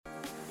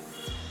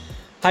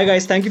Hi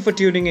guys, thank you for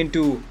tuning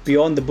into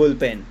Beyond the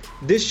Bullpen.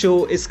 This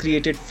show is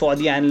created for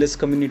the analyst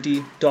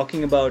community,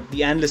 talking about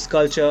the analyst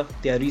culture,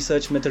 their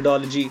research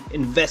methodology,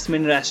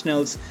 investment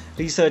rationales,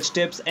 research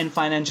tips, and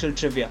financial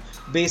trivia.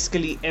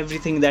 Basically,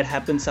 everything that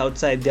happens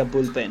outside their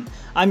bullpen.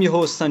 I'm your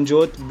host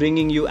Sanjot,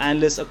 bringing you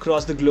analysts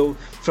across the globe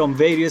from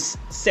various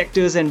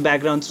sectors and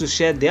backgrounds to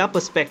share their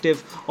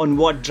perspective on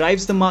what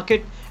drives the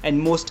market and,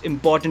 most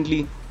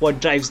importantly, what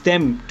drives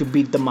them to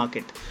beat the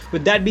market.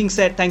 With that being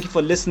said, thank you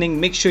for listening.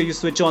 Make sure you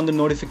switch on the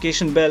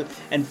notification bell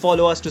and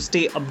follow us to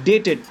stay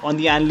updated on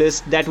the analysts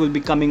that will be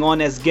coming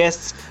on as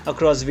guests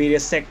across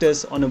various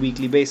sectors on a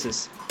weekly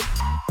basis.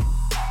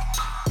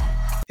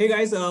 Hey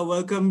guys,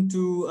 welcome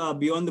to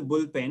Beyond the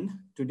Bullpen.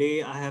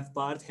 Today I have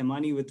Parth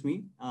Hemani with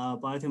me.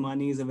 Parth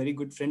Hemani is a very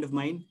good friend of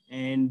mine,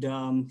 and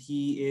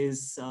he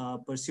is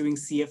pursuing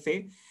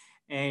CFA.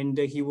 And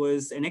he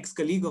was an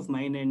ex-colleague of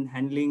mine and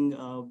handling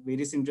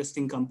various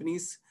interesting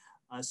companies.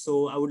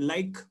 So I would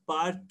like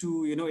Parth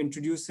to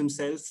introduce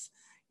himself,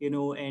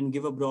 and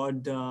give a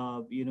broad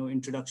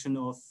introduction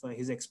of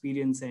his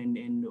experience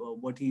and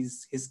what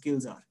his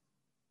skills are.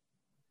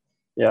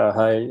 Yeah,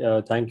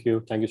 hi. Thank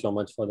you so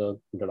much for the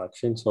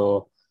introduction.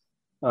 So,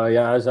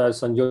 as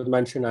Sanjot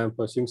mentioned, I'm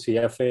pursuing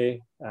CFA,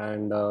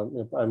 and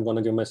I'm going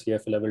to give my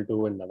CFA level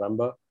 2 in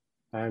November.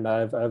 And I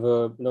have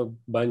a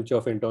bunch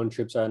of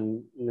internships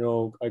and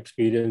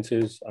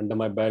experiences under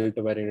my belt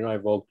where I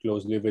work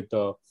closely with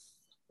the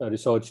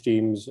research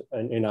teams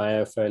in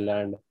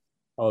IIFL, and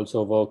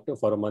also worked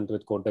for a month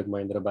with Kotak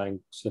Mahindra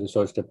Bank's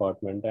research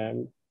department.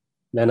 And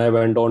then I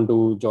went on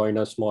to join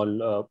a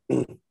small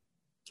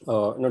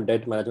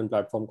debt management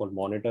platform called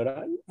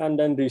Monitor. And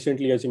then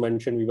recently, as you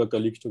mentioned, we were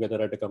colleagues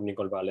together at a company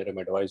called Valorem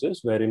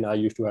Advisors, wherein I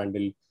used to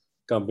handle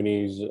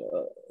companies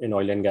in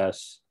oil and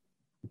gas,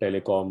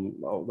 telecom,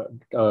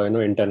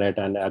 internet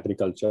and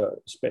agriculture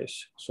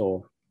space.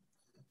 So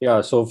yeah,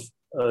 so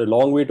a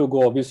long way to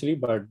go, obviously,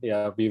 but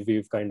yeah,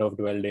 we've kind of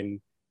dwelled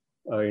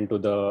into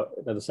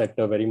the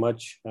sector very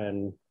much,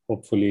 and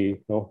hopefully,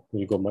 we'll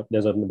go much.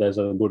 There's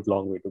a good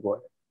long way to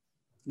go.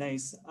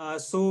 Nice.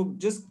 So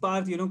just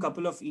Parth,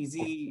 couple of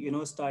easy,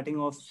 starting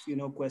off,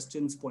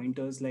 questions,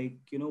 pointers, like,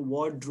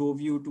 what drove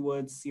you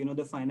towards,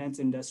 the finance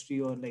industry,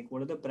 or like,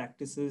 what are the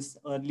practices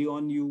early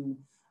on you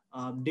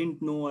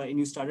didn't know and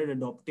you started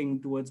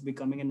adopting towards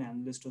becoming an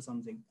analyst or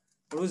something?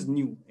 What was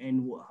new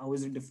and how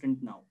is it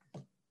different now?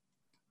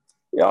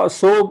 Yeah,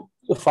 so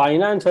the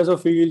finance as a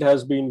field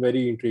has been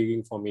very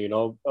intriguing for me.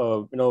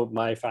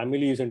 My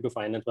family is into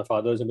finance. My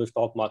father is into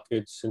stock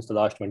markets since the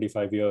last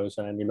 25 years,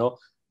 and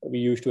we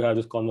used to have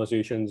these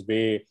conversations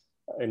way,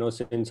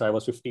 since I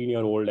was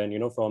 15-year-old,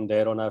 and from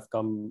there on, I've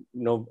come,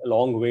 a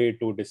long way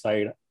to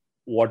decide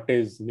what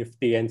is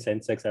Nifty and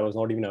Sensex. I was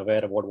not even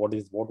aware of what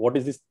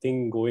is this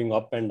thing going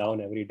up and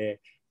down every day,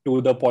 to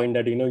the point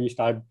that you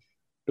start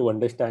to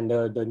understand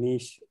the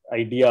niche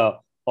idea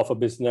of a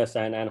business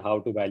and how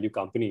to value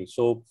companies.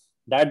 So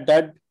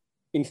that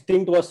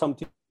instinct was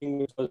something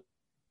which was,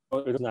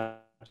 it was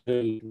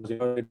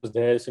natural. It was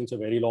there since a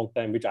very long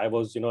time, which I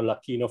was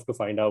lucky enough to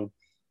find out.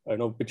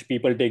 Which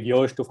people take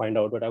years to find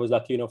out, but I was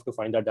lucky enough to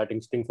find that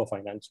instinct for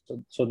finance.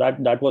 So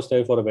that was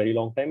there for a very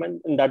long time,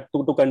 and that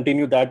to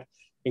continue that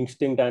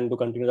instinct and to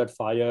continue that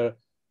fire,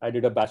 I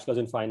did a bachelor's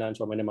in finance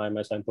from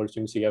NMIMS. I'm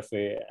pursuing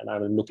CFA, and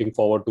I'm looking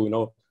forward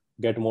to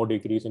get more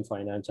degrees in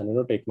finance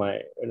and take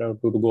my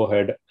to go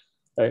ahead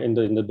in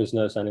the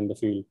business and in the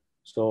field.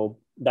 So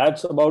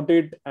that's about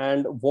it.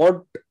 And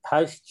what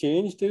has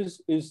changed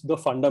is the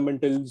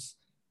fundamentals,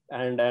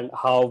 and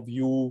how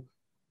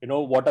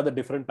what are the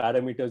different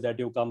parameters that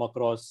you come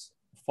across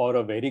for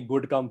a very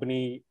good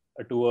company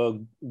to a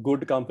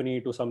good company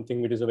to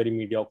something which is a very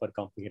mediocre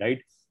company, right?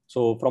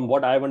 So from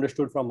what I've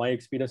understood from my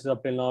experiences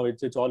up till now,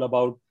 it's all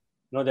about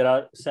there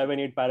are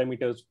 7-8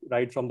 parameters,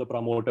 right from the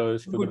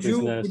promoters to the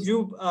business. Could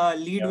you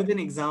lead with an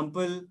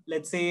example?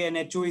 Let's say an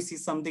HOAC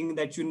is something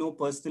that you know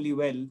personally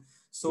well.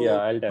 So Yeah,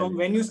 I'll tell from you.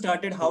 when you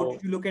started, how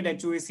did you look at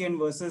HOAC, and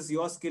versus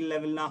your skill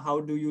level now, how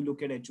do you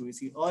look at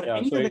HOAC or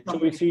any other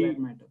company for that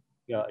matter?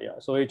 Yeah.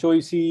 So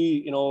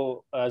HOEC,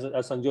 as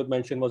Sanjot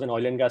mentioned, was an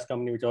oil and gas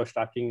company which I was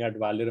tracking at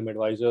Valorem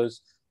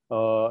Advisors.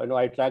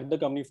 I tracked the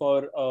company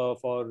for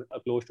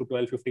close to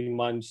 12, 15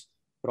 months,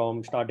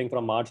 from starting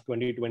from March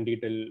 2020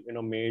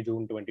 till May,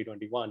 June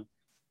 2021.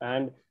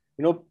 And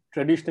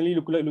traditionally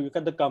look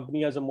at the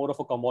company as a more of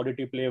a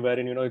commodity play,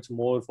 wherein it's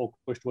more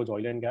focused towards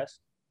oil and gas.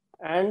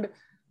 And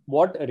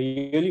what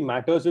really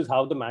matters is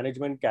how the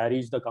management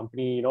carries the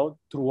company,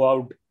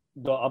 throughout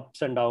the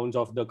ups and downs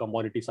of the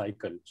commodity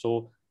cycle.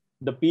 So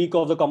the peak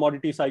of the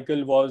commodity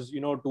cycle was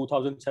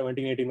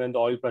 2017-18, when the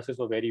oil prices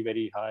were very,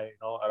 very high,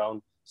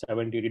 around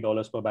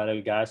 $70-80 per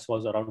barrel. Gas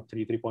was around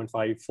 3.5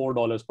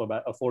 $4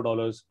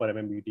 $4 per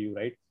MMBTU,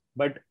 right?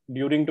 But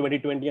during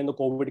 2020 and the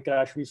COVID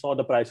crash, we saw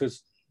the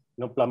prices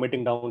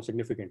plummeting down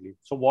significantly.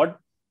 So what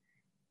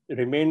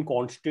remained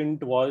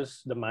constant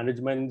was the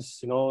management's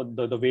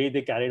the way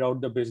they carried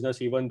out the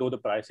business, even though the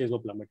prices were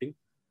plummeting,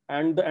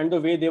 and the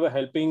way they were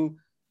helping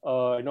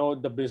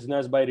the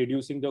business by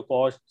reducing the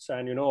costs,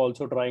 and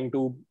also trying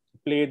to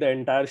play the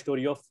entire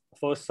story of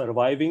first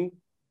surviving,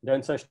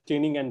 then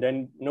sustaining, and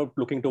then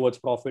looking towards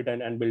profit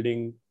and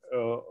building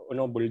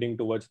building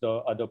towards the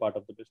other part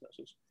of the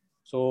businesses.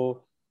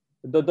 So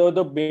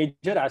the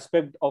major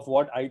aspect of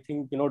what I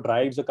think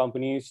drives a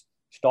company's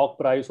stock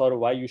price or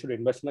why you should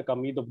invest in a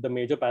company, the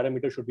major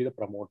parameter should be the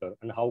promoter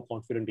and how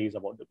confident he is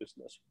about the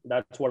business.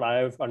 That's what I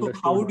have understood.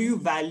 So how do you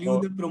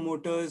value the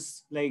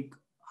promoters? Like,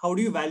 how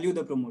do you value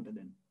the promoter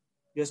then?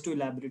 Just to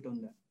elaborate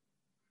on that.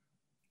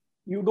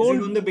 You don't.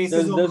 Is it on the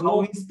basis of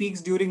how he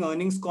speaks during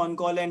earnings con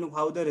call and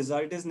how the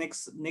result is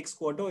next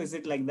quarter? Is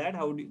it like that?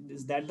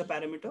 Is that the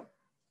parameter?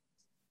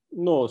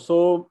 No,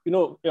 so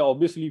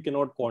obviously you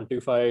cannot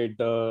quantify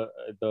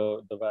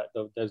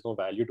there's no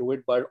value to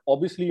it, but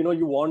obviously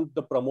you want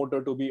the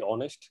promoter to be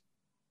honest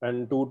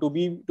and to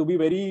be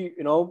very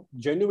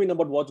genuine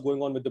about what's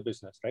going on with the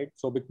business, right?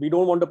 So we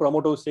don't want the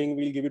promoter saying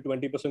we'll give you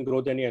 20%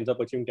 growth and he ends up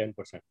achieving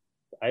 10%.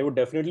 I would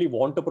definitely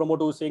want the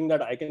promoter saying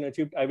that I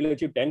will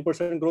achieve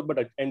 10% growth, but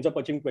it ends up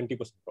achieving 20%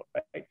 growth,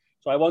 right?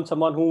 So I want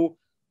someone who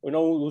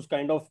who's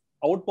kind of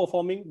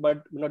outperforming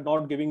but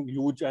not giving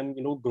huge and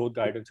growth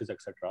guidances,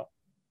 etc.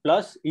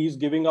 Plus,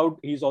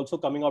 he's also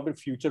coming out with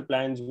future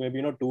plans,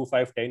 maybe 2,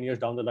 5, 10 years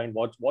down the line.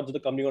 What's the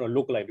company going to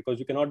look like? Because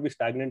you cannot be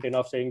stagnant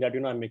enough saying that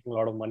I'm making a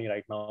lot of money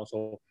right now,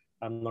 so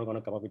I'm not going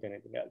to come up with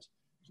anything else.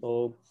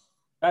 So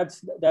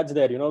that's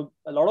there.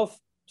 A lot of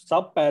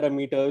sub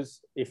parameters.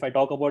 If I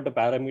talk about the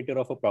parameter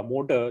of a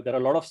promoter, there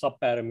are a lot of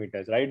sub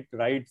parameters,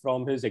 right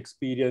from his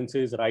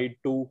experiences, right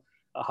to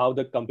how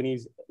the company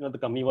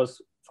was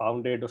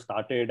founded or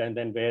started, and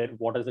then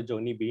what has the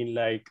journey been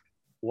like.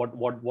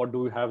 What do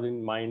we have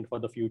in mind for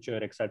the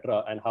future,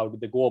 etc., and how do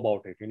they go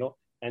about it,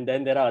 and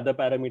then there are other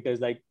parameters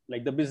like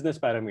the business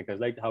parameters,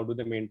 like how do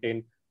they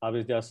maintain, how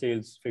is their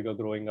sales figure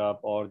growing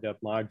up, or their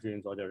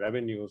margins, or their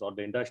revenues, or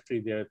the industry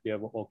they're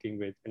working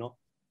with,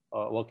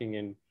 working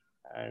in,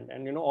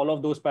 and all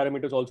of those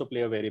parameters also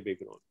play a very big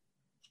role.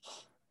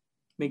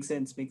 Makes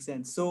sense.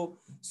 So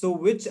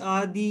which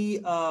are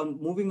the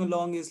moving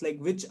along is like,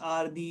 which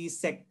are the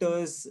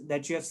sectors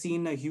that you have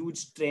seen a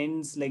huge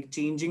trends, like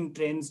changing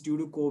trends due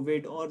to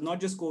COVID, or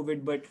not just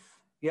COVID, but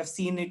you have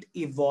seen it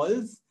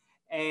evolve,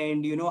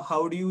 and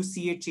how do you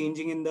see it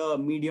changing in the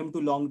medium to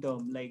long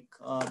term? Like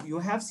you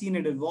have seen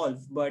it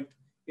evolve, but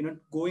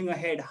going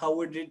ahead, how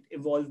would it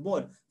evolve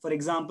more? For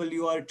example,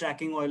 you are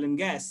tracking oil and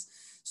gas,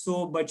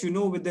 so but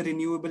with the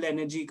renewable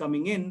energy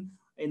coming in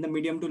the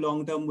medium to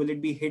long term, will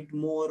it be hit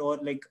more, or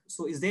like,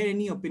 so is there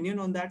any opinion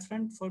on that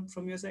front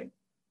from your side?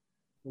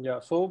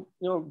 Yeah, so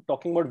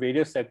talking about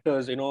various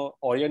sectors,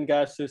 oil and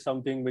gas is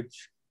something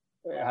which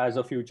has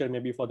a future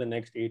maybe for the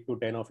next 8 to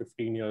 10 or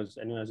 15 years,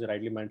 and as you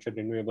rightly mentioned,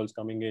 renewables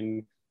coming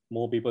in,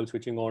 more people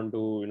switching on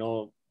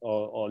to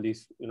all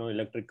these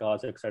electric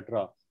cars,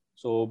 etc.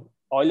 So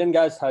oil and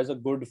gas has a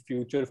good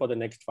future for the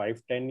next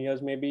 5-10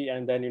 years maybe,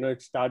 and then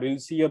we'll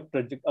see a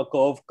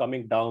curve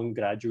coming down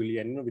gradually,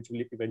 and which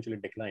will eventually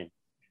decline.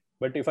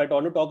 But if I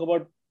want to talk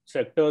about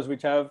sectors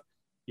which have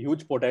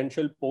huge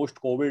potential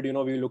post-COVID,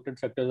 we looked at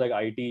sectors like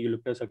IT, you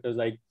looked at sectors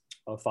like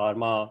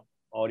pharma,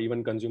 or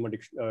even consumer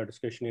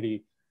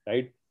discretionary,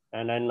 right?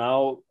 And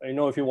now,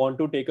 if you want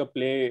to take a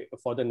play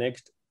for the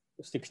next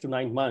 6 to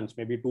 9 months,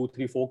 maybe 2,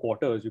 3, 4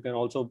 quarters, you can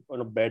also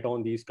bet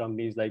on these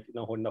companies like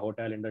in the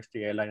hotel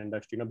industry, airline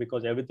industry,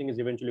 because everything is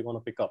eventually going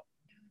to pick up.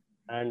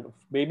 And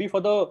maybe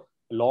for the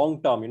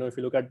long term, if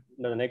you look at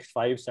the next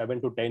 5,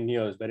 7 to 10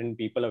 years, wherein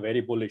people are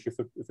very bullish. If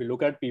you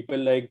look at people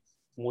like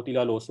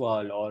Motilal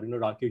Oswal or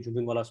Rakesh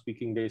Jhunjhunwala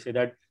speaking, they say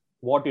that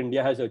what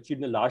India has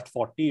achieved in the last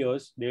 40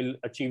 years, they'll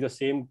achieve the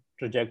same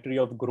trajectory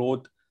of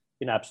growth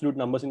in absolute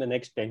numbers in the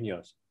next 10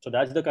 years. So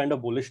that's the kind of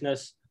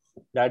bullishness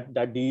that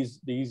these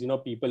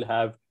people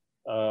have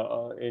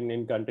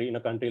in a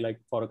country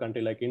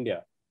like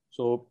India.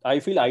 So I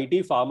feel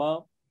IT,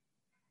 pharma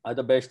are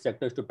the best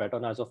sectors to bet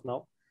on as of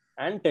now.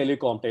 And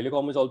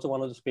telecom is also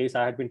one of the space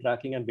I had been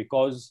tracking, and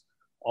because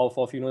of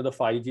the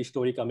 5G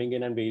story coming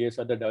in and various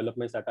other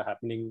developments that are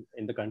happening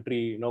in the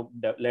country,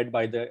 led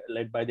by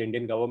the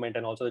Indian government,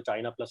 and also the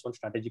China Plus One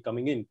strategy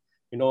coming in,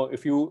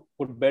 if you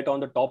put bet on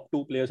the top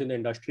 2 players in the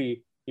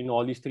industry in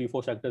all these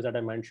 3-4 sectors that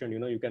I mentioned,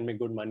 you can make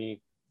good money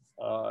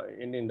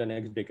in the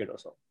next decade or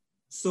so.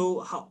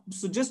 So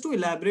just to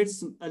elaborate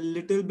a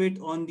little bit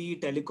on the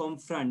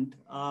telecom front,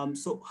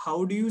 so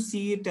how do you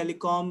see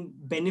telecom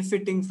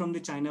benefiting from the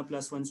China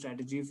Plus One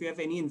strategy? If you have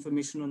any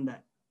information on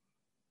that.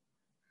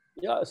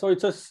 Yeah,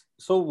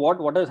 so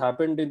what has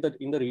happened in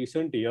the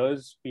recent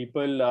years,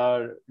 people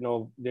are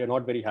they're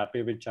not very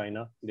happy with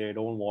China. They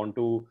don't want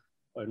to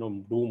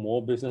do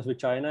more business with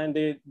China, and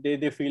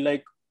they feel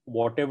like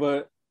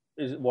whatever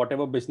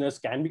business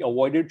can be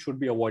avoided should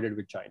be avoided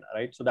with China,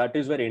 right? So that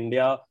is where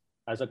India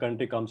as a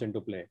country comes into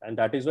play, and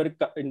that is where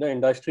in the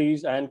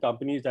industries and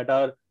companies that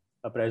are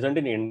present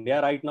in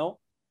India right now,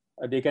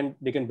 they can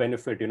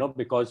benefit,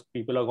 because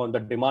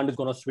the demand is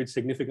going to switch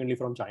significantly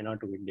from China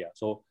to India.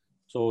 So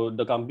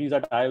the companies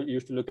that I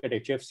used to look at,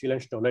 HFCL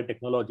and Sterlite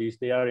Technologies,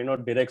 they are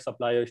direct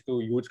suppliers to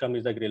huge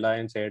companies like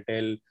Reliance,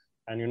 Airtel,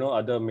 and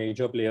other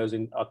major players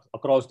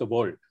across the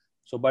world.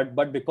 So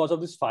but because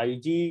of this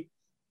 5G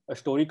a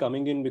story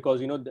coming in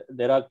because,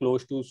 there are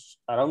close to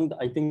around,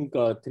 I think,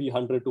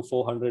 300 to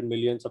 400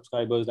 million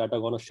subscribers that are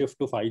going to shift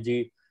to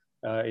 5G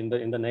in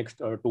the next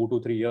 2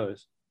 to 3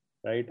 years,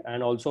 right?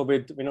 And also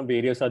with,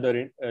 various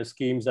other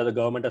schemes that the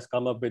government has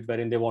come up with,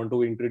 wherein they want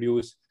to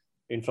introduce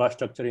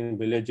infrastructure in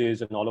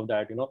villages and all of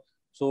that,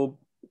 So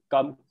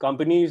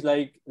companies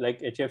like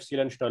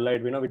HFCL and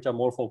Sterlite, which are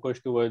more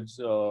focused towards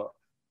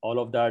all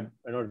of that,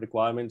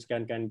 requirements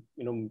can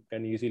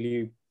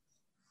easily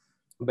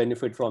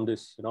benefit from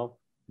this,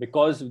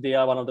 because they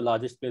are one of the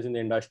largest players in the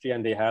industry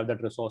and they have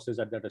that resources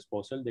at their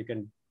disposal, they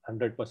can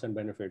 100%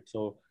 benefit.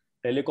 So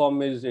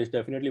telecom is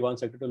definitely one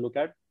sector to look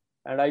at.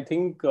 And I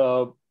think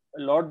a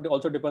lot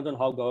also depends on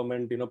how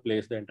government,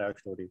 plays the entire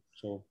story.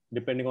 So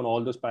depending on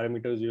all those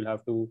parameters, you'll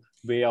have to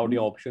weigh out the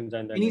options.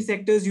 And then any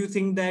sectors you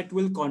think that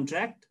will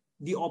contract,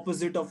 the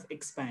opposite of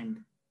expand?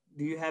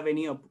 Do you have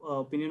any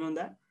opinion on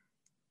that?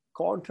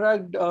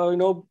 Contract, I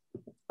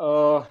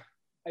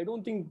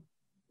don't think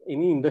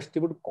any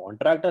industry would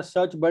contract as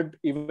such, but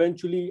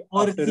eventually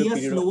or after see a a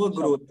period slower of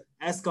growth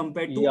as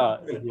compared to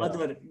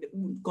other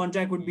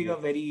contract would be a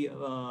very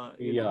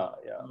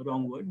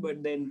wrong word,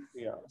 but then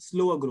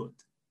slower growth.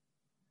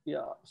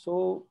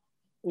 So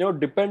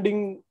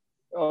depending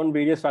on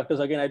various factors,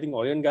 again, I think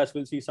oil and gas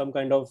will see some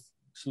kind of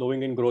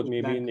slowing in growth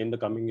maybe in the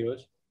coming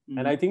years.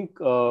 And I think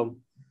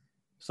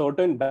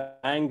certain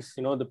banks,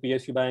 the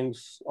PSU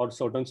banks or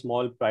certain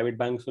small private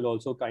banks will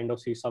also kind of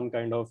see some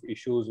kind of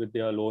issues with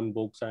their loan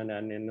books and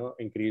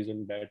increase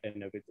in debt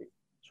and everything.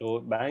 So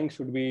banks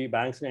and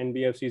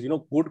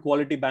NBFCs, good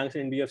quality banks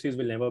and NBFCs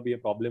will never be a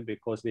problem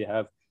because they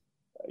have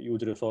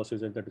huge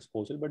resources at their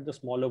disposal, but the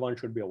smaller one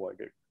should be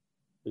avoided,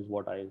 is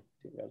what I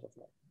think as of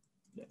now.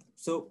 Yeah.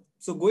 So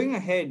going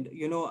ahead,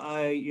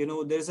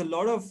 there's a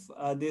lot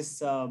of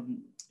this.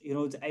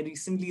 I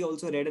recently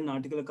also read an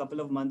article a couple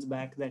of months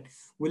back that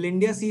will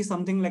India see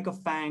something like a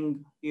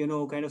FANG,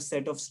 kind of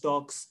set of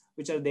stocks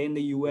which are there in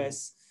the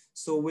US.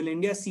 So will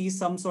India see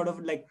some sort of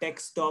like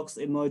tech stocks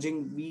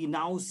emerging? We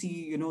now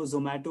see,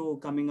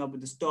 Zomato coming up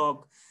with the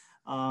stock.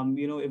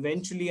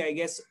 Eventually, I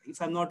guess,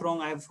 if I'm not wrong,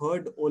 I've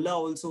heard Ola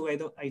also,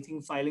 I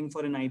think, filing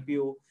for an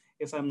IPO,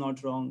 if I'm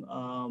not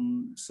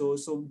wrong. So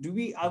will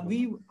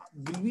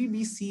we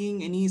be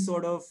seeing any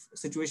sort of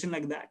situation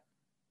like that?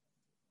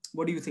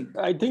 What do you think?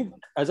 I think,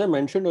 as I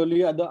mentioned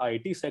earlier, the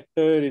IT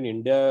sector in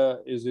India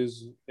is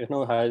going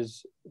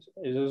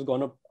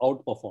to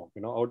outperform.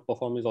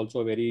 Outperform is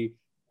also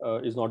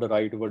is not the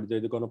right word.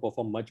 They're going to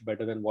perform much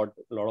better than what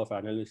a lot of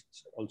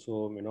analysts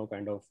also,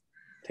 kind of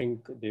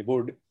think they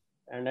would.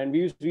 And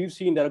we've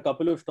seen there are a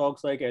couple of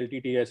stocks like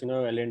LTTS,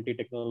 L&T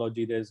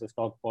Technology. There's a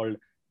stock called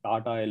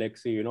Tata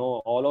Elxsi.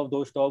 All of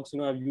those stocks,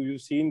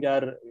 you've seen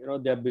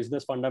their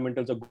business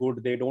fundamentals are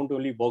good. They don't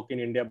only work in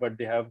India, but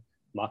they have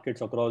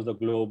markets across the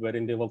globe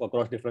wherein they work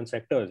across different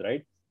sectors,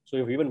 right? So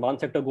if even one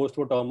sector goes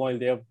through turmoil,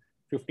 they have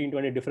 15,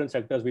 20 different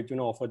sectors which,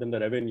 offer them the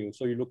revenue.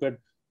 So you look at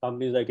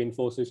companies like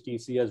Infosys,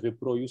 TCS,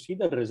 Wipro, you see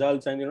the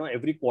results, and,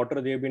 every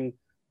quarter they've been,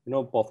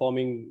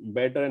 performing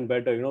better and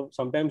better.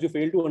 Sometimes you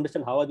fail to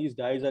understand how these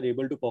guys are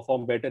able to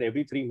perform better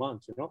every 3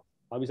 months,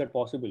 how is that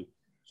possible?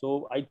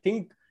 So I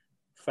think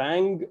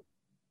FANG,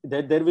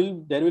 there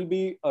will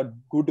be a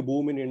good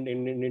boom in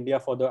India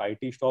for the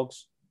IT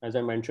stocks. As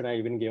I mentioned, I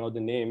even gave out the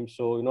name.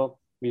 So,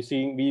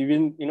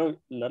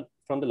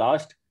 from the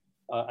last,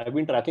 I've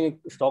been tracking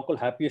a stock called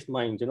Happiest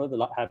Minds.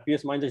 The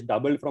Happiest Minds has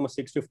doubled from a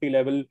 650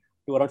 level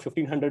to around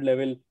 1500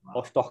 level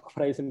of stock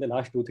price in the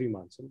last 2-3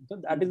 months. So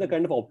that is the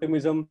kind of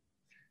optimism,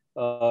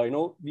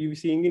 we're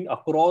seeing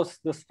across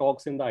the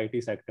stocks in the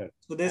IT sector.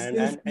 So there's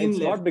and it's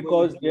not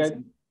because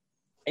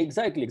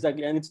Exactly.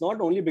 And it's not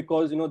only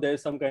because,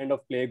 there's some kind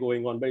of play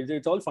going on, but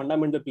it's all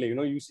fundamental play.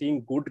 You're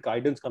seeing good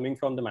guidance coming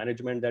from the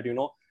management that,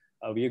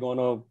 we're going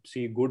to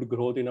see good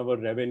growth in our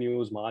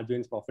revenues,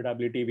 margins,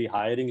 profitability. We're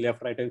hiring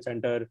left, right, and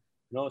center.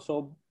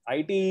 So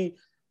IT,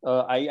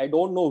 I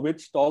don't know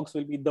which stocks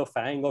will be the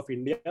FANG of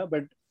India,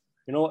 but,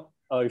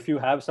 if you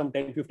have some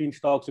 10, 15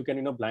 stocks, you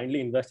can, blindly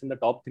invest in the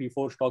top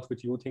 3-4 stocks,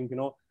 which you think,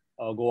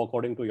 go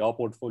according to your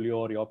portfolio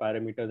or your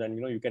parameters, and,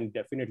 you can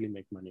definitely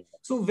make money.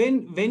 So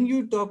when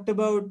you talked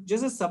about,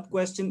 just a sub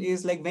question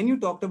is like, when you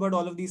talked about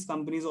all of these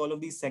companies, all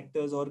of these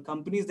sectors or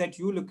companies that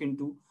you look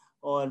into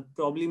or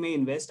probably may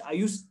invest, do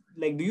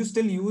you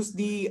still use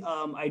the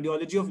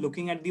ideology of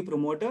looking at the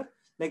promoter?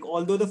 Like,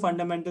 although the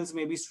fundamentals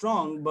may be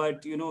strong,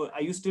 but,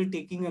 are you still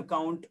taking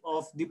account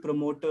of the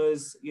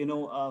promoters,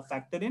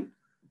 factor in?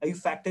 Are you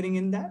factoring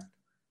in that?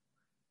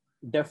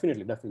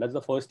 Definitely. That's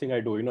the first thing I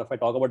do. If I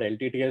talk about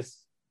LTTS,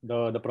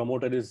 the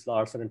promoter is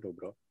Larsen &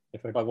 Toubro.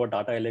 If I talk about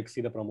Tata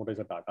Elxsi, the promoter is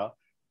a Tata.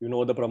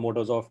 The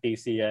promoters of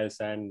TCS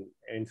and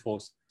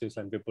Infosys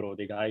and Wipro.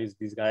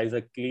 These guys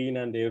are clean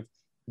and they've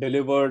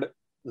delivered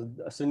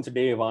since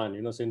day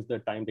one, since the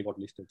time they got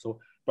listed. So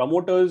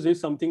promoters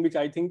is something which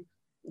I think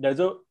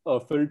there's a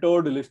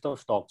filtered list of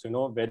stocks,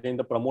 wherein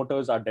the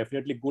promoters are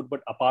definitely good,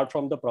 but apart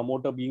from the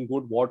promoter being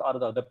good, what are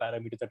the other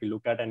parameters that you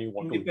look at and you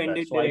want to look at?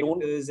 Independent So I don't,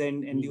 directors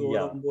and the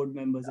overall yeah, board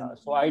members and all.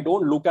 so I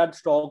don't look at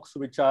stocks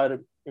which are,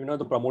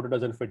 the promoter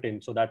doesn't fit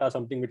in. So that are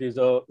something which is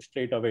a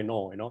straight away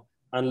no,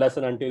 unless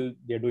and until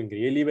they're doing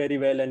really very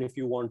well. And if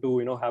you want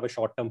to, have a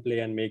short-term play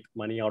and make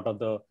money out of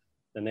the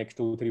next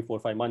 2, 3, 4,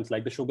 5 months,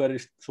 like the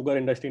sugar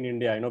industry in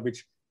India,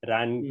 which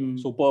ran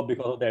superb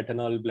because of the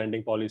ethanol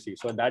blending policy.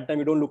 So at that time,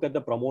 you don't look at the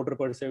promoter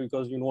per se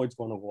because it's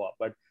going to go up.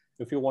 But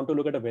if you want to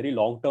look at a very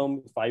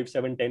long-term 5,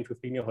 7, 10,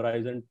 15-year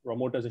horizon,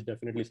 promoters is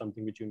definitely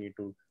something which you need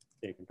to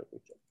take into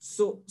picture.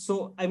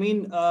 So I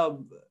mean,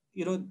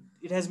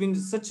 it has been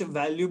such a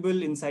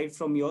valuable insight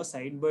from your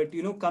side, but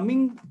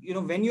coming,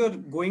 when you're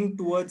going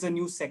towards a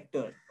new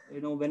sector,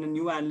 when a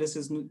new analyst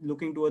is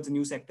looking towards a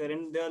new sector,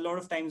 and there are a lot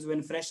of times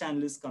when fresh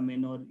analysts come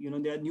in, or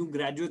there are new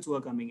graduates who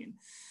are coming in,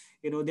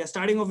 they're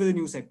starting off with a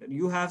new sector.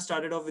 You have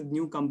started off with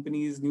new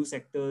companies, new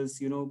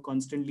sectors,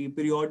 constantly,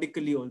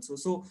 periodically also.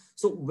 So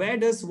where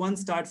does one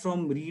start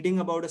from reading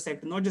about a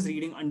sector, not just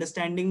reading,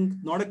 understanding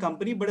not a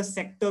company but a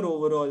sector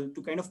overall,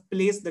 to kind of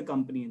place the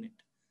company in it?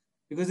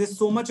 Because there's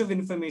so much of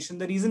information.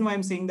 The reason why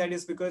I'm saying that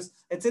is because,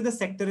 let's say the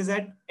sector is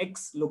at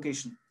X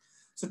location.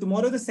 So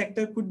tomorrow the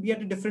sector could be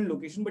at a different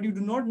location, but you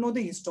do not know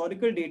the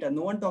historical data.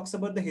 No one talks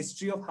about the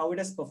history of how it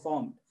has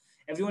performed.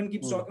 Everyone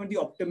keeps talking about the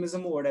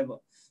optimism or whatever.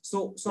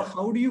 So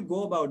how do you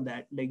go about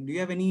that? Like, do you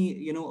have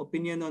any,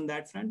 opinion on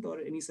that front, or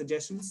any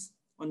suggestions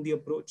on the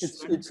approach?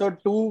 It's a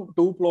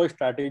two-ploy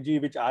strategy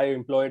which I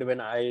employed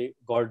when I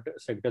got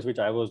sectors which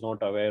I was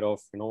not aware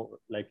of,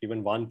 like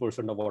even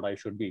 1% of what I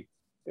should be.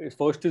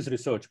 First is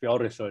research, pure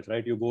research,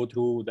 right? You go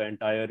through the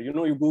entire,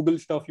 you Google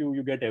stuff,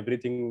 you get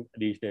everything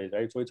these days,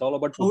 right? So it's all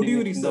about how do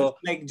you research?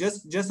 Like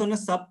just on a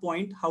sub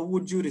point, how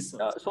would you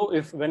research? So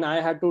when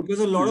I had to, because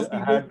a lot of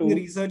people think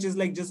research is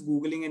like just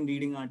Googling and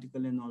reading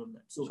article and all of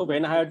that. So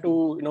when I had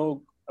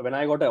to, when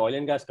I got an oil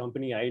and gas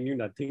company, I knew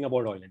nothing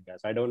about oil and gas.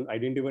 I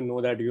didn't even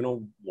know that,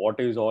 what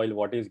is oil,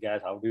 what is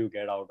gas, how do you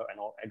get out?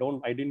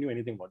 I didn't know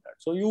anything about that.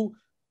 So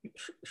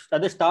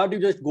at the start, you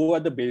just go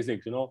at the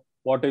basics,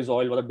 what is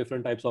oil, what are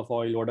different types of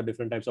oil, what are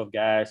different types of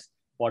gas,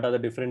 what are the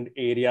different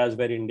areas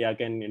where India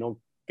can,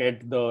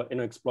 get the,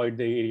 exploit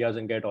the areas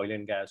and get oil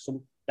and gas.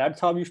 So that's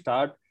how you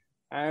start.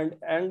 And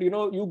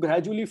you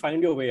gradually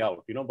find your way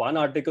out. One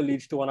article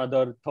leads to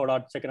another,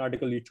 second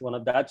article leads to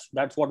another.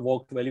 That's what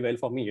worked very well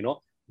for me,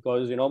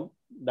 because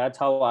that's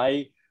how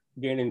I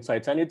gain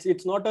insights. And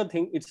it's not a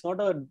thing, it's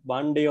not a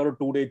 1 day or a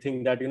 2 day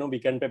thing that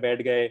weekend pe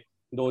baith gaye,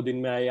 2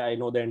 din mein I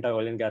know the entire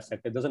oil and gas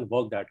sector. It doesn't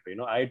work that way.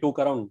 I took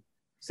around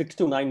 6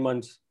 to 9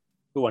 months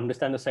to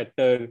understand the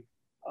sector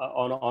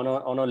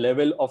on a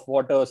level of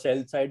what a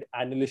sell side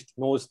analyst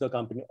knows the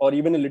company, or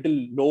even a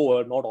little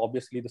lower, not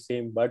obviously the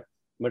same, but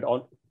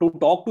to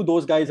talk to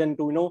those guys and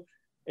to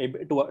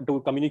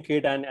to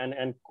communicate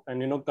and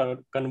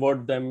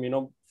convert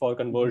them for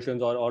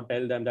conversions, or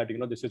tell them that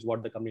this is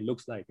what the company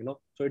looks like.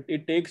 So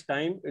it takes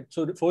time.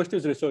 So the first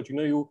is research.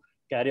 You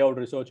carry out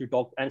research, you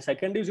talk, and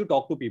second is you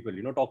talk to people.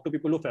 Talk to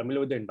people who are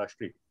familiar with the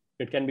industry.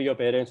 It can be your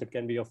parents, it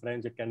can be your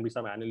friends, it can be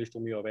some analyst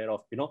whom you're aware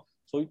of.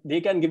 So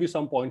they can give you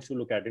some points to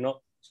look at.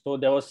 So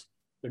there was,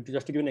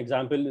 just to give an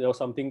example, there was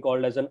something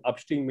called as an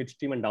upstream,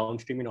 midstream, and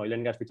downstream in oil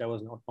and gas, which I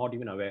was not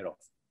even aware of.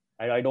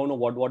 I don't know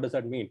what does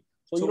that mean.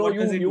 So what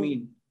does it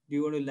mean? Do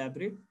you want to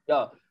elaborate?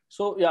 Yeah.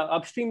 So yeah,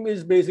 upstream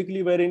is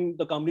basically wherein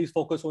the companies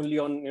focus only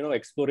on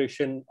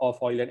exploration of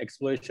oil and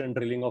exploration,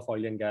 drilling of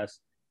oil and gas.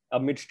 A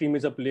midstream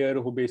is a player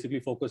who basically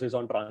focuses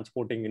on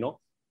transporting,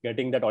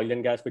 getting that oil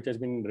and gas which has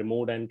been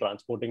removed and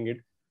transporting it.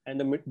 And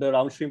the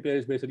downstream player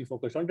is basically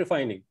focused on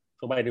refining.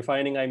 So by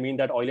refining, I mean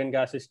that oil and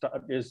gas is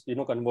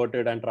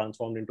converted and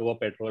transformed into a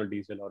petrol,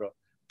 diesel, or a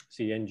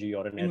CNG,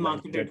 or an and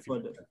marketed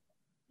further.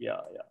 Yeah.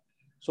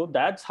 So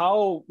that's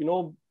how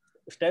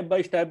step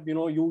by step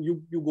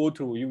you go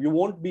through. You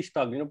won't be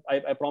stuck.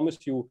 I promise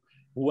you,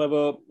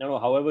 whoever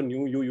however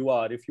new you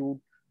are, if you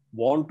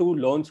want to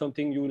learn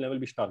something, you will never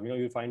be stuck.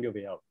 You'll find your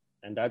way out.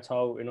 And that's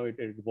how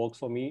it works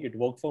for me. It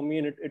worked for me,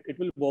 and it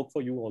will work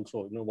for you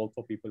also. Work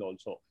for people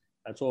also.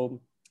 And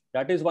so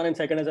that is one. And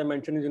second, as I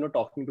mentioned, is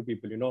talking to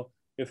people.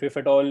 If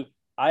at all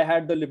I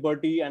had the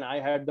liberty and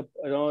I had the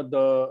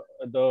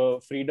the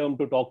freedom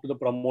to talk to the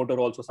promoter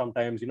also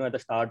sometimes, at the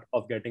start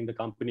of getting the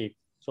company.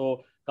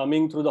 So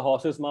coming through the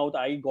horse's mouth,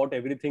 I got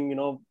everything,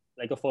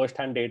 like a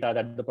first-hand data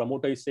that the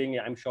promoter is saying,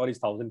 I'm sure he's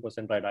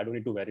 1000% right. I don't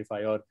need to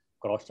verify or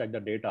cross-check the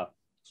data.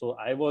 So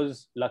I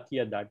was lucky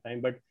at that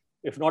time. But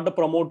if not the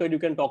promoter, you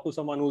can talk to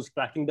someone who's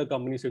tracking the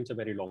company since a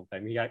very long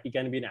time. He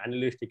can be an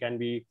analyst, he can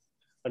be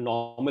a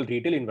normal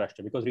retail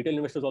investor, because retail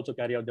investors also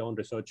carry out their own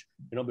research,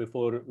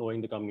 before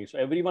knowing the company. So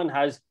everyone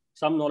has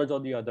some knowledge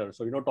of the other.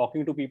 So,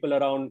 talking to people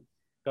around,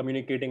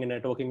 communicating and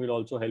networking will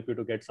also help you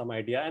to get some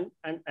idea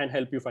and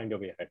help you find your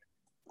way ahead.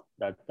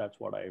 That's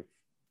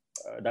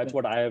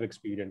what I have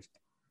experienced.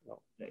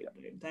 Right,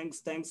 right.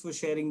 Thanks for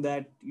sharing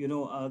that.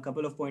 A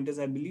couple of pointers.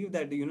 I believe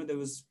that there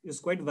is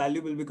quite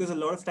valuable, because a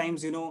lot of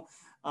times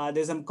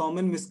there's some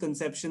common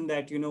misconception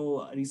that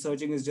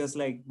researching is just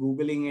like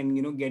googling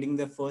and getting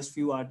the first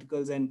few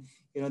articles, and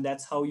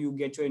that's how you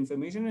get your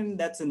information and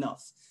that's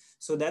enough.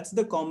 So that's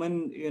the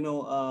common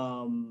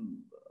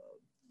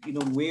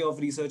way of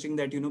researching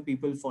that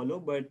people follow.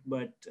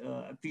 But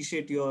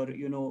appreciate your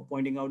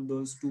pointing out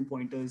those two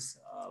pointers.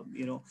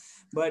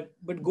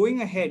 But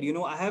going ahead,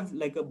 I have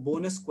like a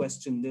bonus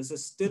question. There's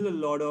still a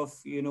lot of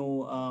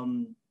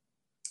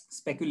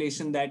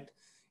speculation that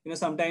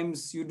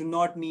sometimes you do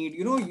not need,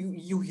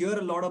 you hear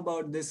a lot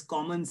about this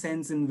common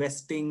sense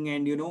investing,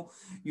 and you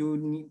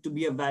need to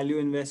be a value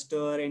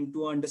investor, and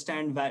to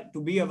understand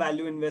to be a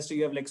value investor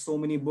you have like so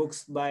many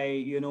books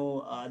by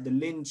the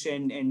Lynch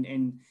and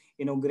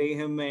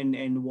Graham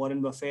and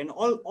Warren Buffett, and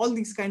all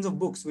these kinds of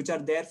books which are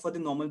there for the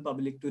normal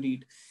public to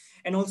read.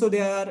 And also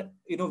there are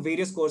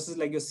various courses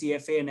like your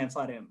CFA and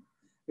FRM,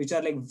 which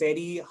are like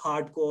very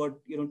hardcore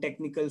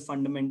technical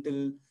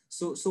fundamental.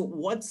 So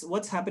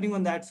what's happening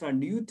on that front?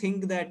 Do you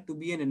think that to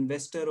be an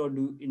investor or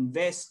to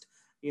invest,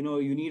 you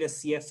need a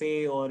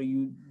CFA, or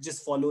you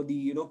just follow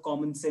the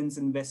common sense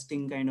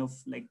investing kind of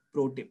like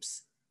pro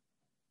tips?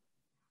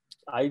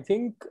 I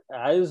think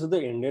as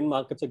the Indian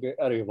markets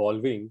are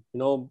evolving,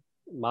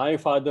 my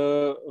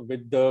father,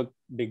 with the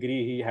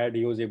degree he had,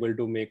 he was able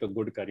to make a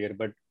good career.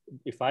 But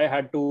if I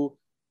had to,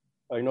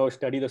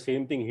 study the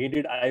same thing he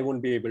did, I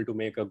won't be able to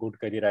make a good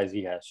career as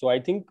he has. So I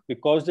think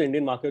because the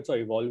Indian markets are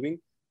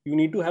evolving, you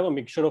need to have a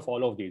mixture of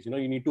all of these.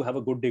 You need to have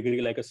a good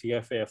degree like a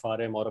CFA,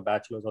 FRM, or a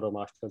bachelor's or a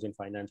master's in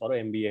finance, or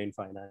an MBA in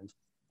finance.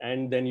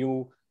 And then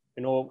you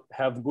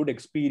have good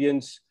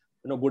experience,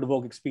 good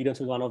work experience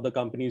with one of the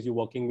companies you're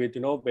working with,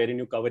 wherein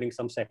you're covering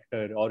some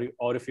sector,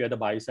 or if you're at the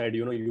buy side,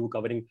 you're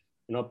covering,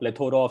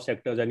 plethora of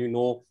sectors, and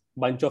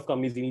bunch of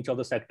companies in each of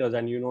the sectors,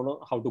 and you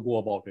know how to go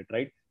about it,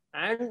 right?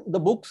 And the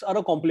books are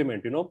a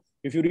complement.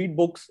 If you read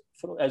books,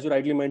 as you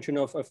rightly mentioned,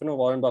 of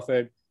Warren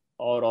Buffett,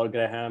 or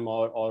Graham,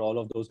 or all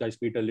of those guys,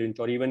 Peter Lynch,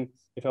 or even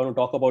if I want to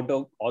talk about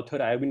the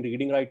author I have been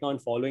reading right now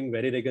and following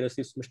very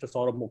rigorously, is Mr.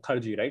 Saurabh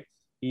Mukherjee, right?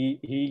 The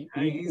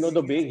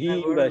way he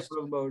invests,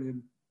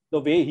 the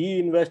way he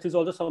invests is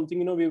also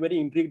something we're very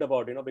intrigued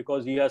about,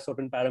 because he has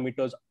certain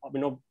parameters,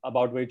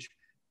 about which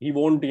he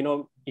won't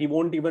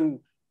even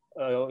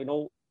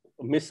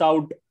miss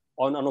out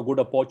on a good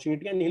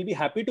opportunity, and he'll be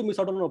happy to miss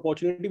out on an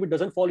opportunity which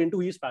doesn't fall into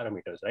his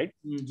parameters, right?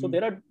 Mm-hmm. So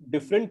there are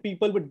different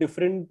people with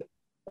different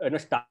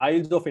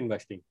styles of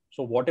investing.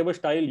 So whatever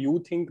style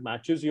you think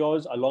matches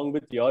yours, along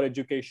with your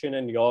education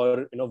and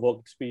your work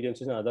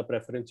experiences and other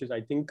preferences,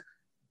 I think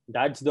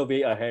that's the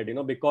way ahead.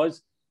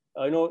 Because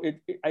I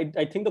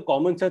think the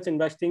common sense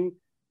investing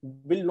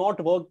will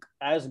not work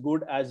as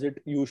good as it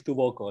used to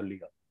work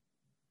earlier.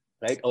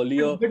 Right?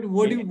 Earlier, but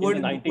what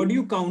do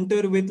you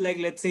counter with, like,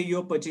 let's say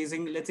you're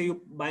purchasing, let's say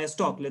you buy a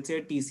stock, let's say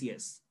a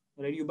TCS,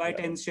 right? You buy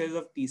 10 shares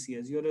of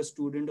TCS. You're a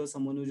student or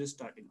someone who's just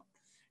starting out.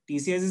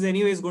 TCS is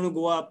anyways going to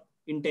go up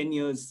in 10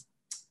 years.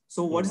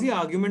 So what's the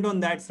argument on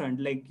that front?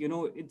 Like,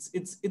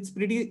 it's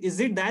pretty, is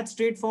it that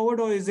straightforward,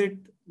 or is it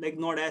like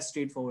not as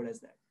straightforward as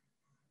that?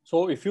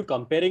 So if you're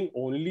comparing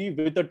only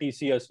with the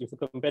TCS, if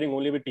you're comparing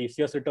only with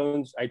TCS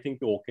returns, I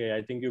think okay.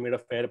 I think you made a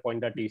fair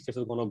point that TCS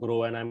is going to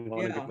grow and I'm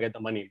going to get the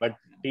money. But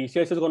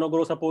TCS is going to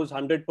grow, suppose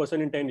 100%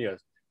 in 10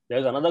 years.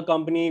 There's another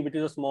company which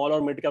is a small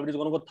or mid cap, which is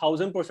going to go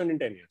 1,000% in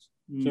 10 years.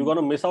 So you're going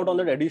to miss out on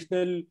that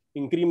additional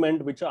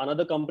increment which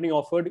another company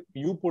offered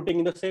you putting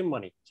in the same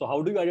money. So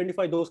how do you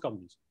identify those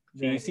companies?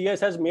 Right.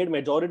 TCS has made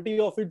majority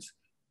of its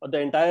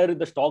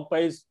the stock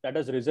price that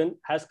has risen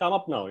has come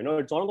up now.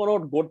 It's not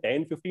going to go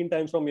 10, 15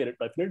 times from here. It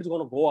definitely is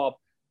going to go up,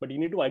 but you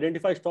need to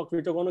identify stocks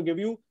which are going to give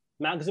you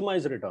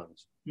maximized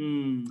returns.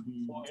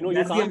 So,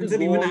 that's the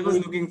answer even I was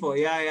looking for.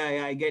 Yeah.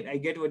 I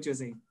get what you're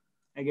saying.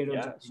 I get what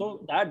you're saying.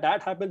 So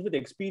that happens with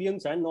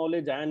experience and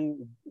knowledge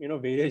and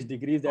various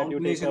degrees that you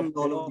take up.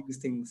 All of these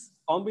things.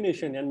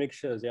 Combination and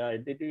mixtures. Yeah,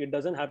 it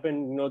doesn't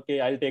happen. Okay,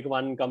 I'll take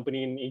one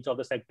company in each of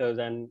the sectors,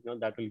 and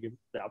that will give.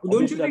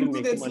 Don't you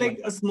think that's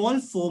like a small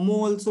FOMO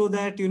also,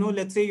 that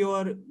let's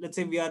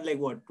say we are like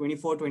what,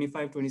 24,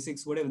 25,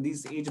 26, whatever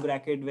this age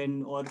bracket,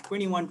 or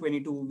 21,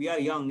 22, we are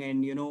young,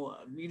 and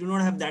we do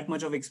not have that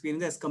much of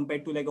experience as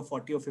compared to like a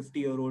 40 or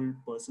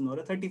 50-year-old person, or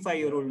a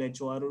 35-year-old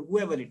HOR, or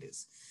whoever it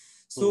is.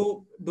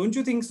 So don't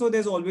you think so?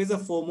 There's always a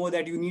FOMO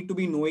that you need to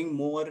be knowing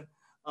more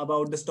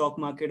about the stock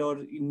market,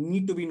 or you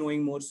need to be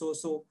knowing more.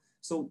 So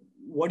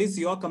what is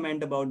your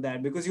comment about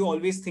that? Because you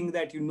always think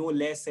that you know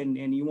less, and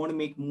you want to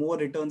make more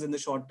returns in the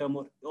short term,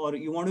 or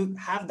you want to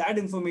have that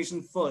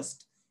information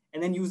first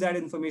and then use that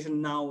information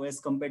now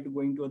as compared to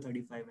going to a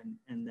 35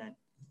 and that.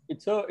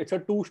 It's a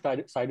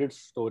two-sided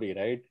story,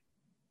 right?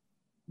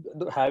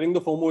 Having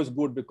the FOMO is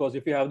good, because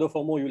if you have the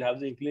FOMO, you'll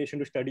have the inclination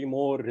to study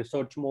more,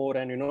 research more,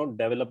 and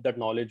develop that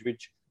knowledge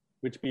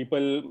which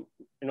people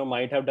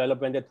might have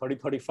developed when they're 30,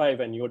 35,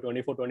 and you're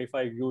 24,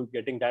 25, you're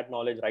getting that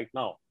knowledge right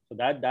now. So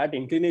that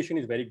inclination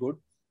is very good.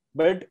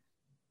 But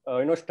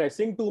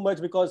stressing too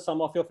much because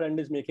some of your friend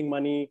is making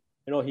money,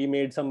 he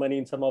made some money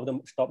in some of the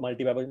stock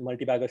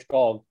multi-bagger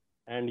stock,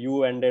 and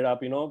you ended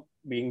up,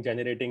 being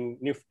generating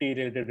Nifty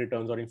related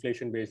returns or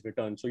inflation based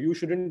returns. So you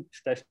shouldn't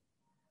stress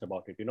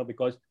about it,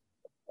 because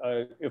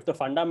if the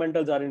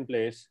fundamentals are in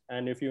place,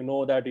 and if you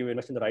know that you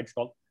invest in the right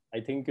stock, I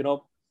think,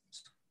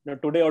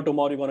 today or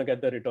tomorrow you're going to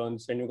get the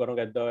returns, and you're going to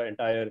get the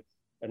entire,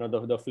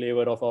 the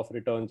flavor of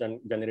returns and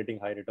generating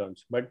high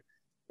returns. But,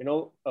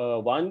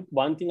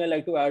 one thing I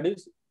like to add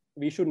is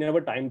we should never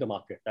time the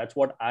market. That's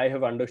what I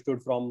have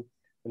understood from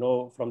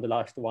the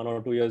last 1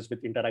 or 2 years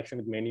with interaction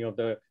with many of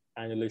the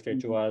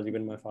analysts, HORs,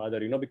 even my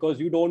father, because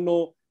you don't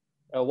know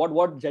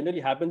what generally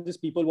happens is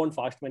people want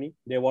fast money.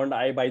 They want,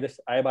 I buy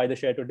the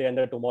share today, and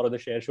then tomorrow the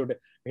share should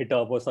hit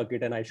up or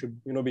circuit, and I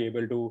should, be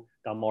able to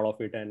come out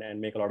of it and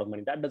make a lot of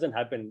money. That doesn't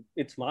happen.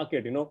 It's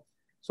market,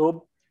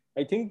 So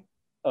I think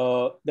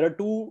there are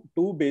two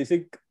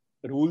basic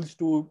rules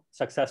to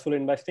successful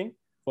investing.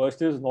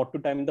 First is not to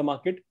time the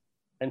market,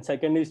 and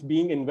second is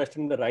being invested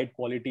in the right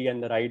quality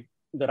and the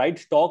right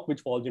stock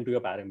which falls into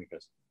your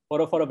parameters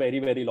for a very,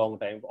 very long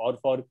time. Or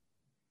for,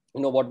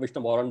 what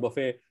Mr. Warren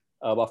Buffett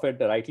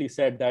rightly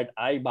said, that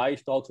I buy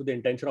stocks with the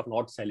intention of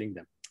not selling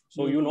them.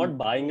 So you're not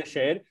buying a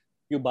share,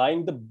 you're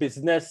buying the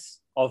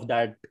business of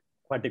that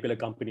particular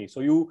company.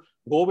 So you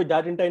go with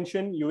that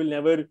intention, you will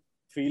never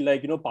feel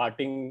like,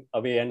 parting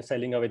away and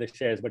selling away the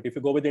shares. But if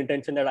you go with the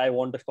intention that I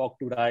want the stock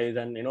to rise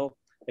and,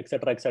 et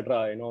cetera,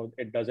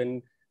 it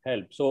doesn't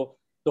help. So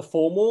the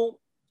FOMO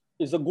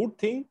is a good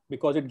thing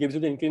because it gives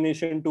you the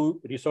inclination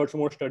to research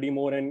more, study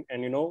more, and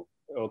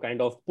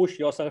kind of push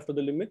yourself to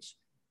the limits.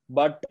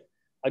 But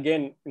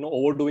again,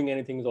 overdoing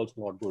anything is also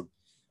not good.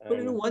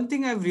 But one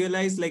thing I've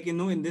realized, like,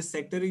 in this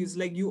sector is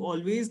like you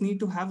always need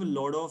to have a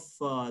lot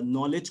of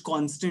knowledge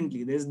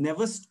constantly. There's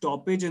never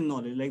stoppage in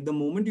knowledge. Like the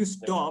moment you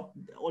stop,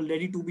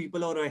 already two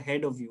people are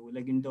ahead of you,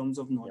 like in terms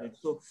of knowledge.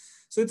 Yes.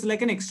 So it's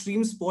like an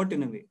extreme sport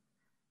in a way.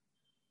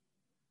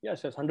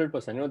 Yes,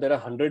 100%. There are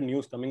 100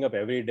 news coming up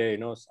every day,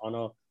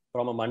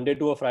 from a Monday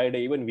to a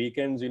Friday, even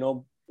weekends,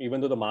 even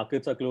though the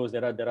markets are closed,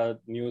 there are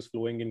news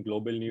flowing in,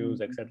 global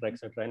news, et cetera, et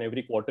cetera. And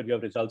every quarter you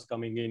have results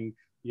coming in.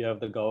 You have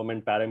the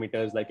government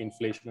parameters like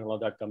inflation and all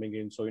that coming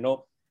in. So,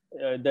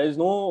 there is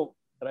no,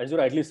 as you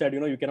rightly said,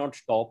 you cannot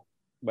stop.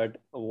 But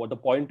what the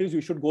point is,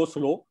 you should go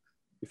slow.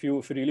 If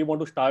you really want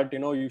to start,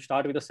 you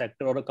start with a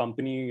sector or a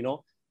company,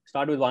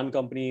 start with one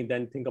company,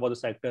 then think about the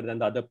sector, then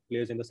the other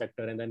players in the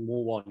sector, and then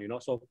move on,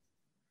 So,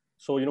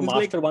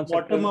 master like one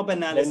bottom-up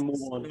analysis, then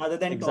move on. Rather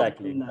than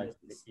exactly.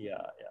 analysis.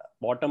 Yeah.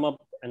 Bottom-up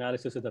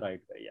analysis is the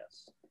right way.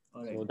 Yes.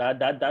 All right. So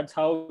that's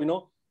how,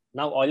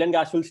 now oil and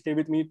gas will stay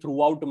with me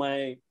throughout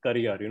my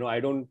career.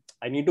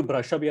 I need to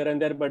brush up here and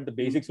there, but the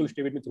basics will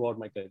stay with me throughout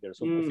my career.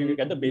 So if you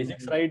get the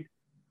basics right,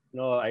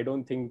 I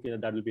don't think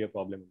that will be a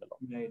problem in the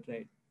long.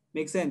 Right.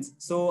 Makes sense.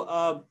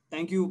 So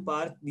thank you,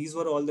 Parth. These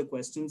were all the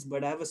questions,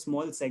 but I have a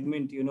small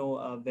segment, where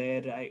I'm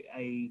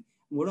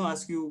going to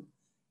ask you,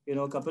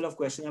 a couple of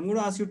questions. I'm going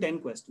to ask you 10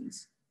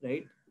 questions,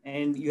 right?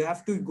 And you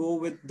have to go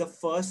with the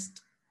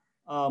first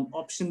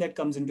option that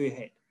comes into your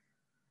head,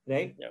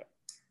 right? Yeah.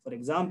 For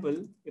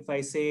example, if I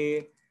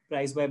say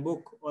price by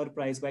book or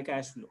price by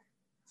cash flow,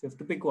 so you have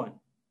to pick one.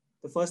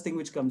 The first thing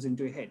which comes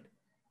into your head,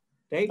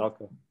 right?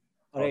 Okay.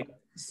 All right.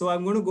 So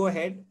I'm going to go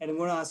ahead and I'm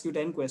going to ask you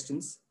 10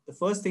 questions. The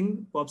first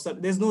thing pops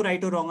up. There's no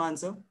right or wrong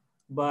answer,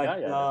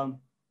 but all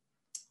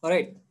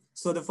right.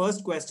 So the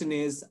first question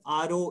is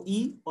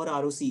ROE or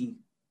ROCE?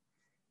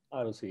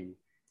 ROCE.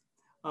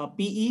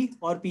 PE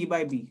or P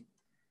by B?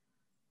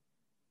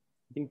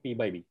 I think P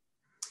by B.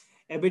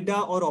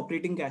 EBITDA or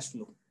operating cash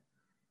flow?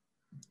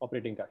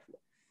 Operating cash flow.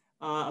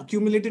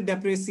 Accumulated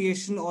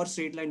depreciation or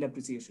straight line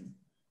depreciation?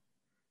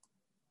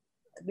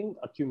 I think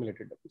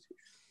accumulated depreciation.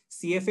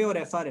 CFA or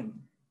FRM?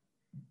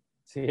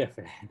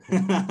 CFA.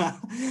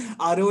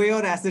 ROA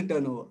or asset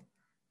turnover?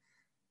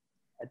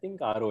 I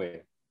think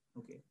ROA.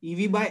 Okay.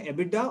 EV by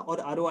EBITDA or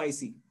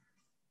ROIC?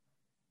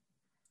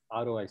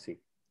 ROIC.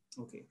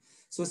 Okay.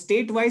 So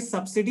state-wise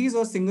subsidies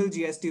or single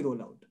GST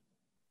rollout?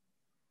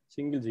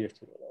 Single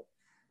GST rollout.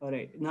 All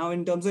right. Now,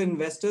 in terms of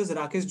investors,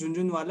 Rakesh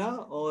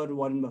Jhunjhunwala or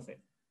Warren Buffett?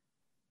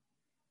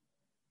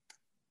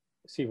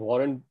 See,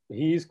 Warren,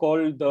 he's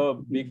called the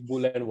big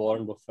bull and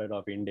Warren Buffett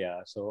of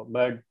India. So,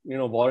 but,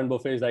 Warren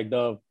Buffett is like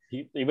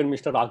even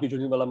Mr. Rakesh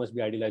Jhunjhunwala must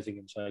be idealizing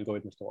him. So I'll go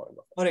with Mr. Warren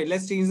Buffett. All right.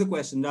 Let's change the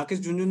question. Rakesh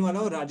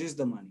Jhunjhunwala or Rajesh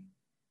Damani?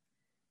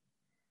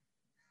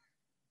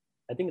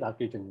 I think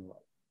Rakesh Jhunjhunwala.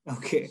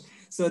 Okay.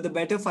 So the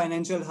better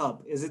financial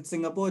hub, is it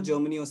Singapore,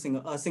 Germany, or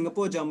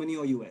Singapore, Germany,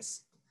 or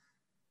US?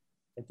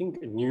 I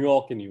think New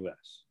York in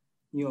US.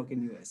 New York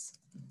in US.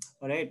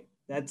 All right.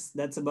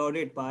 That's about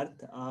it,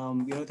 Parth.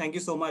 Thank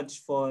you so much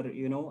for,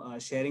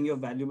 sharing your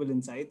valuable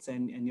insights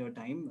and your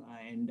time.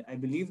 And I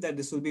believe that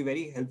this will be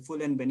very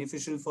helpful and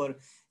beneficial for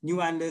new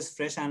analysts,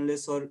 fresh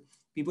analysts, or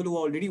people who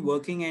are already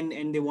working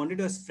and they wanted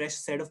a fresh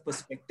set of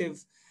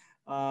perspective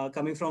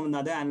coming from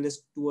another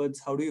analyst towards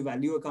how do you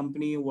value a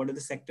company, what are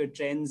the sector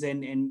trends,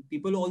 and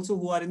people also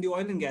who are in the oil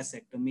and gas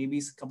sector. Maybe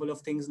a couple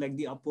of things like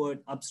the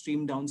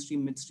upstream,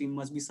 downstream, midstream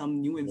must be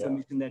some new Yeah.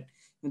 information that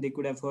they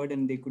could have heard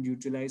and they could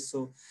utilize.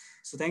 So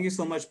thank you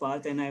so much,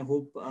 Parth, and I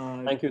hope.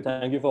 Thank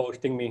you for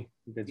hosting me.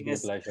 It's been a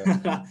Yes, pleasure.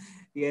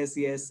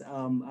 yes.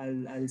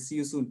 I'll see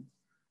you soon.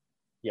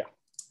 Yeah.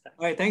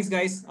 All right, thanks,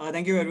 guys.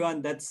 Thank you,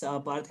 everyone. That's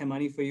Parth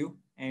Hemani for you,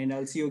 and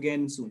I'll see you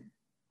again soon.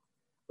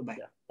 Bye bye.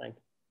 Yeah. Thank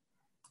you.